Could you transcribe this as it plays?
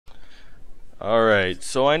Alright,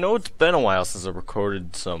 so I know it's been a while since I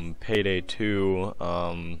recorded some Payday 2.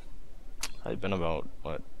 I've been about,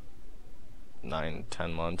 what,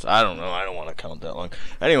 9-10 months? I don't know, I don't want to count that long.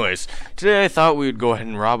 Anyways, today I thought we would go ahead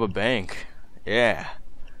and rob a bank. Yeah,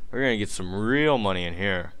 we're gonna get some real money in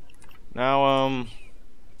here. Now,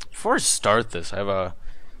 before I start this, I have a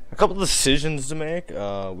couple decisions to make.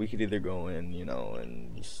 We could either go in,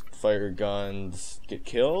 and just fire guns, get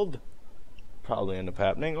killed. Probably end up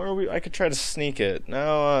happening, or I could try to sneak it.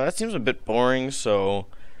 Now, that seems a bit boring, so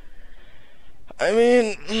I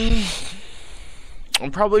mean,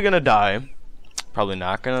 I'm probably gonna die. Probably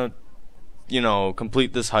not gonna,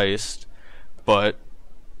 complete this heist, but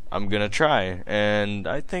I'm gonna try, and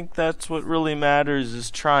I think that's what really matters,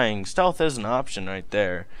 is trying. Stealth is an option right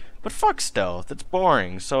there, but fuck stealth, it's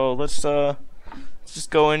boring. So let's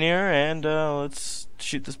just go in here and let's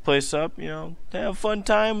shoot this place up, have a fun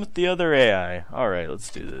time with the other AI. Alright, let's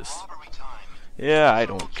do this. Yeah, I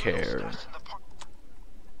don't care.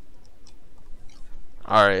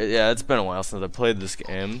 Alright, yeah, it's been a while since I played this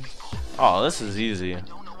game. Oh, this is easy.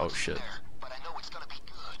 Oh, shit.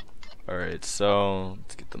 Alright, so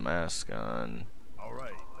let's get the mask on.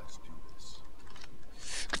 Alright, let's do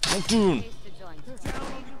this. Dude!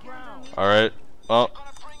 Alright, well.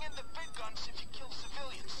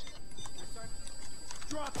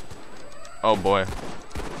 Oh boy.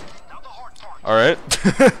 Alright.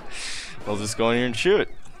 We'll just go in here and shoot.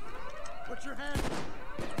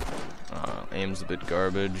 Aim's a bit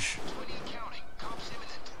garbage.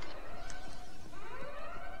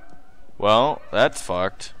 Well, that's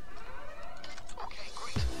fucked.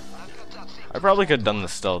 I probably could have done the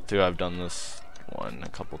stealth too. I've done this one a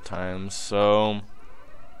couple times. So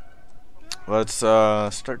let's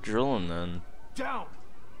start drilling then. Down.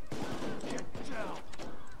 Get down.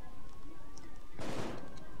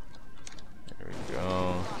 There we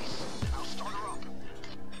go.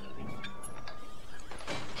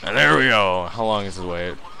 And there we go. How long is the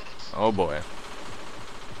wait? Oh boy.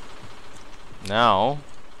 Now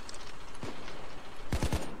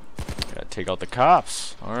gotta take out the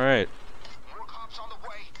cops. Alright.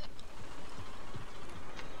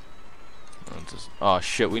 Oh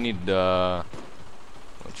shit, we need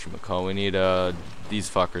whatchamacall, we need these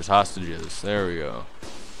fuckers, hostages. There we go.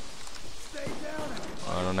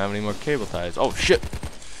 I don't have any more cable ties. Oh shit.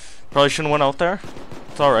 Probably shouldn't went out there.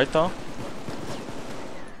 It's alright though.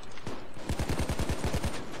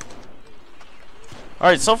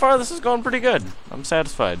 Alright, so far this is going pretty good. I'm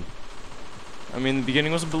satisfied. I mean, the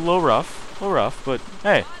beginning was a little rough, but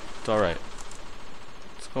hey, it's alright.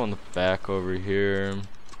 Let's go in the back over here.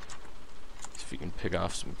 See if we can pick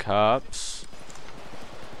off some cops.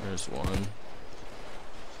 There's one.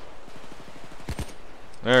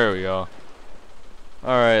 There we go.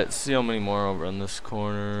 Alright, let's see how many more over in this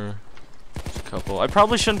corner. There's a couple. I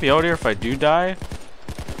probably shouldn't be out here if I do die,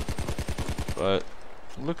 but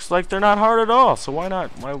looks like they're not hard at all, so why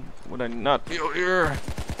not? Why would I not be out here?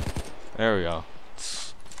 There we go.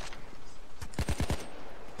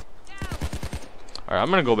 Alright,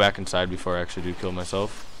 I'm gonna go back inside before I actually do kill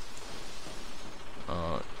myself.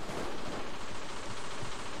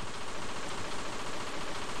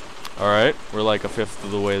 Alright, we're like a fifth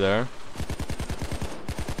of the way there.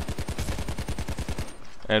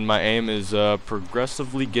 And my aim is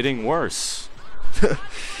progressively getting worse.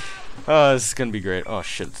 This is gonna be great. Oh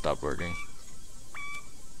shit, it stopped working.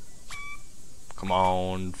 Come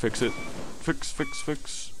on, fix it. Fix.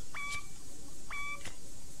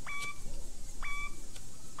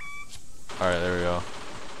 Alright, there we go.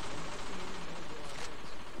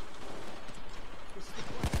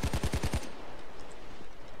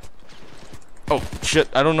 Oh shit,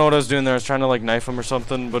 I don't know what I was doing there. I was trying to like knife him or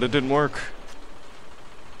something, but it didn't work.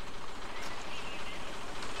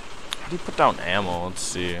 How do you put down ammo? Let's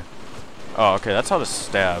see. Oh, okay, that's how to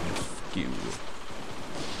stab. Fuck you.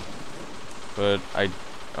 But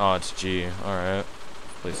oh, it's G. Alright.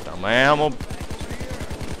 Place down my ammo. Get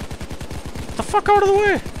the fuck out of the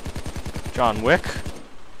way! John Wick.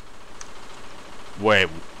 Wait.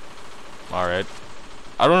 Alright.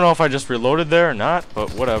 I don't know if I just reloaded there or not,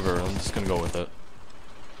 but whatever. I'm just gonna go with it.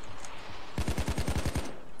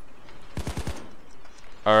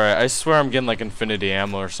 Alright, I swear I'm getting like infinity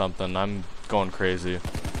ammo or something. I'm going crazy.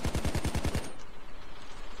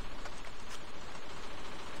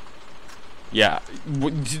 Yeah.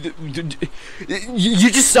 You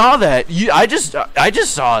just saw that. I just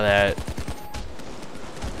saw that.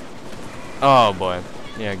 Oh boy.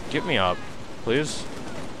 Yeah, get me up, please.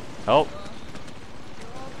 Help.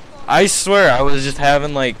 I swear I was just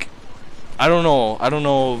having like, I don't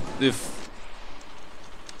know if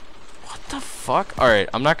the fuck? Alright,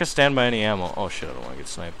 I'm not gonna stand by any ammo. Oh shit, I don't wanna get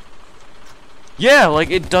sniped. Yeah, like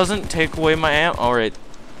it doesn't take away my ammo. Alright.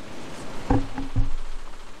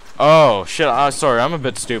 Oh shit, sorry, I'm a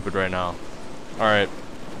bit stupid right now. Alright.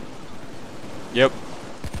 Yep.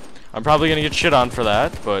 I'm probably gonna get shit on for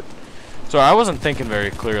that, but sorry, I wasn't thinking very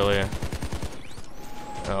clearly.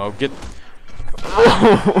 Oh, get.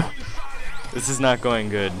 This is not going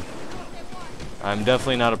good. I'm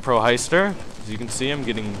definitely not a pro heister. As you can see, I'm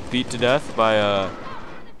getting beat to death by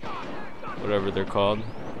whatever they're called.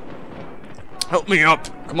 Help me up!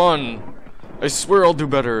 Come on! I swear I'll do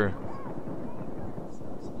better.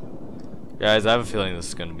 Guys, I have a feeling this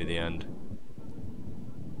is gonna be the end.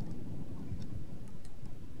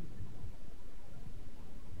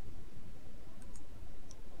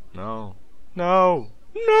 No. No!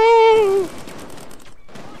 No!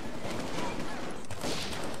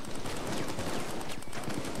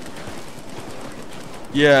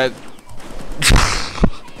 Yeah.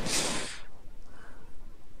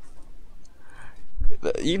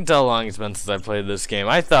 You can tell how long it's been since I played this game.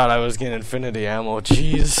 I thought I was getting infinity ammo.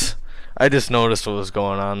 Jeez. I just noticed what was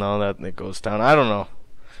going on though, that it goes down. I don't know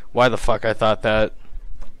why the fuck I thought that.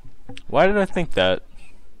 Why did I think that?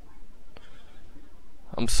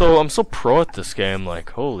 I'm so pro at this game, like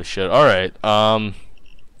holy shit. Alright, I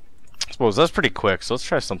suppose that's pretty quick, so let's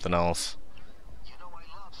try something else.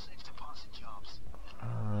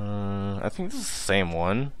 I think this is the same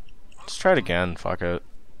one. Let's try it again, fuck it.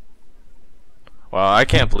 Wow, I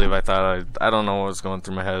can't believe I thought I don't know what was going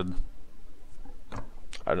through my head.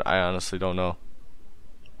 I honestly don't know.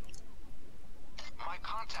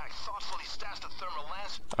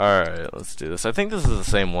 Alright, let's do this. I think this is the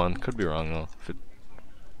same one. Could be wrong though.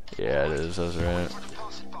 Yeah, it is, that's right.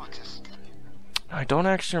 I don't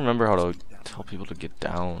actually remember how to tell people to get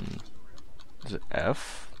down. Is it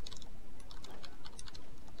F?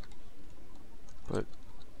 But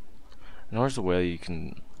there's a way you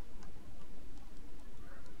can.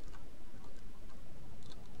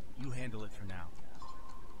 You handle it for now.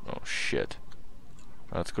 Oh shit.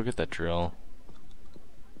 Let's go get that drill.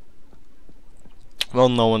 Well,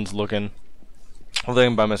 no one's looking. I'll think I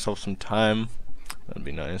can buy myself some time. That'd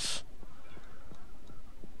be nice.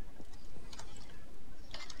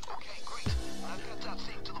 Okay, great. I've got that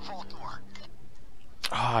thing to the vault door.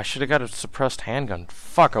 Oh, I should have got a suppressed handgun.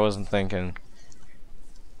 Fuck, I wasn't thinking.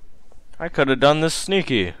 I could have done this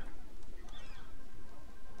sneaky.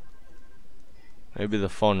 Maybe the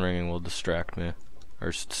phone ringing will distract me.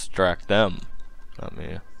 Or distract them. Not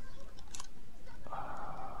me.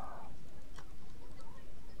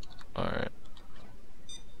 Alright.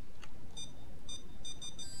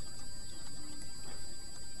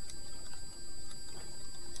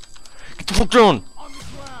 Get the fuck down! On the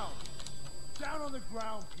ground. Down on the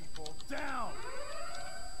ground, people. Down.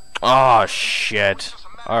 Oh shit.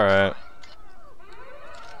 Alright.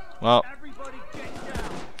 Well. Everybody get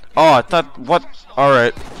down. Oh, I thought. What?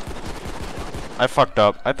 Alright. I fucked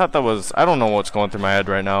up. I thought that was. I don't know what's going through my head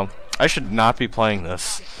right now. I should not be playing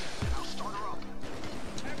this.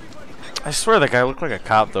 I swear that guy looked like a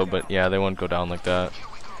cop though, but yeah, they wouldn't go down like that.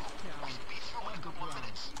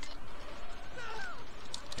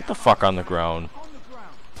 Get the fuck on the ground.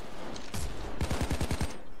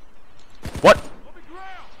 What?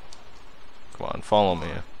 Come on, follow me.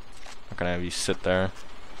 I'm not gonna have you sit there.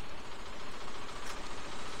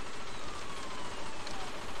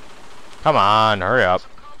 Come on, hurry up.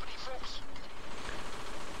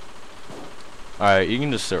 Alright, you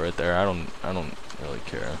can just sit right there. I don't really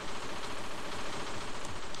care.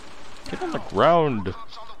 Get on the ground.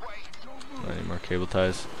 I need more cable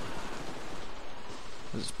ties.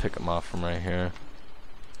 Let's just pick them off from right here.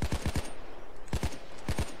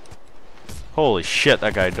 Holy shit,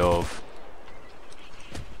 that guy dove.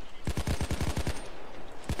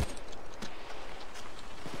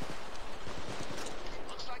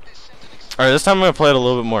 Alright, this time I'm gonna play it a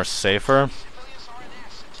little bit more safer.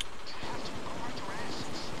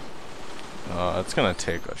 It's gonna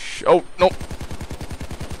take a oh, nope.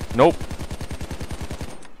 Nope.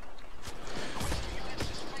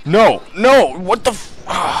 No, no, what the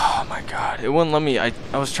oh my god, it wouldn't let me. I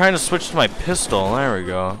was trying to switch to my pistol. There we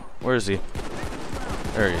go. Where is he?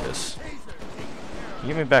 There he is. Can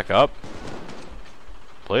you get me back up?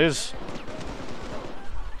 Please?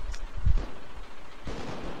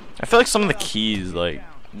 I feel like some of the keys, like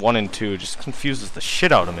 1 and 2, just confuses the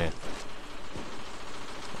shit out of me.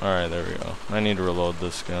 Alright, there we go. I need to reload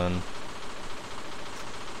this gun.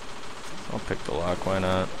 I'll pick the lock, why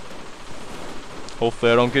not?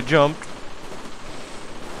 Hopefully I don't get jumped.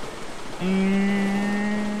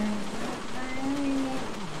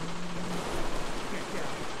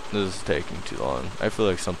 This is taking too long. I feel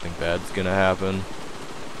like something bad's gonna happen.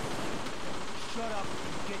 Shut up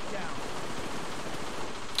and get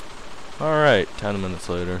down. Alright, 10 minutes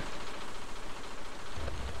later.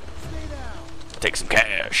 Stay down. Take some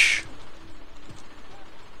cash.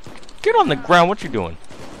 Get on the ground, what you doing?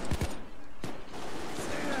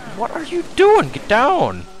 What are you doing? Get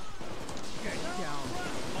down! Get down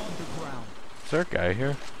on the ground. Is there a guy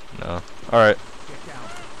here? No. Alright, Get down.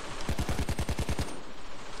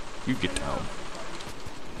 you get down.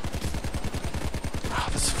 Ah,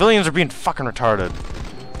 the civilians are being fucking retarded.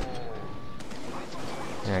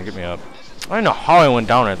 Yeah, get me up. I don't know how I went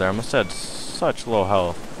down right there. I must have had such low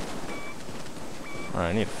health. Alright,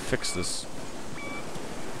 I need to fix this.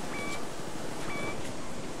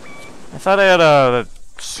 I thought I had that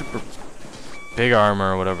super big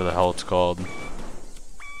armor or whatever the hell it's called.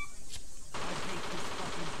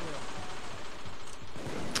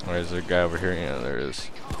 Or is there a guy over here? Yeah, there is.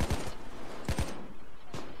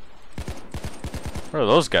 What are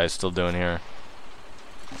those guys still doing here?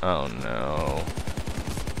 Oh no.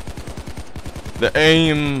 The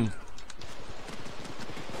aim!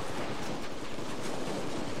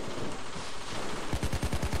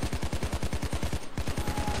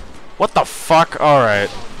 What the fuck? Alright.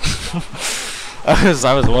 I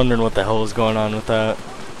was wondering what the hell was going on with that.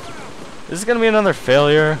 Is this gonna be another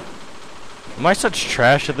failure? Am I such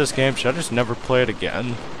trash at this game? Should I just never play it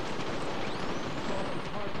again?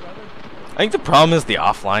 I think the problem is the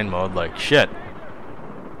offline mode, like, shit.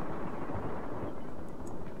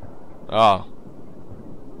 Oh.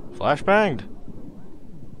 Flashbanged?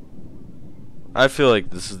 I feel like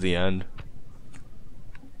this is the end.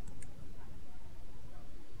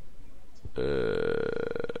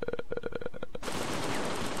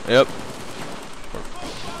 Yep.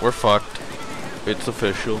 We're fucked. It's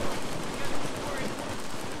official.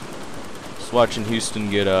 Just watching Houston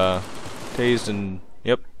get tased and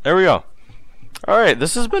yep, there we go. Alright,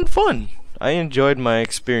 this has been fun. I enjoyed my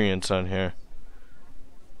experience on here.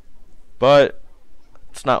 But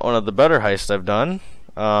it's not one of the better heists I've done.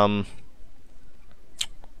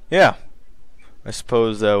 Yeah. I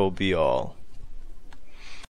suppose that will be all.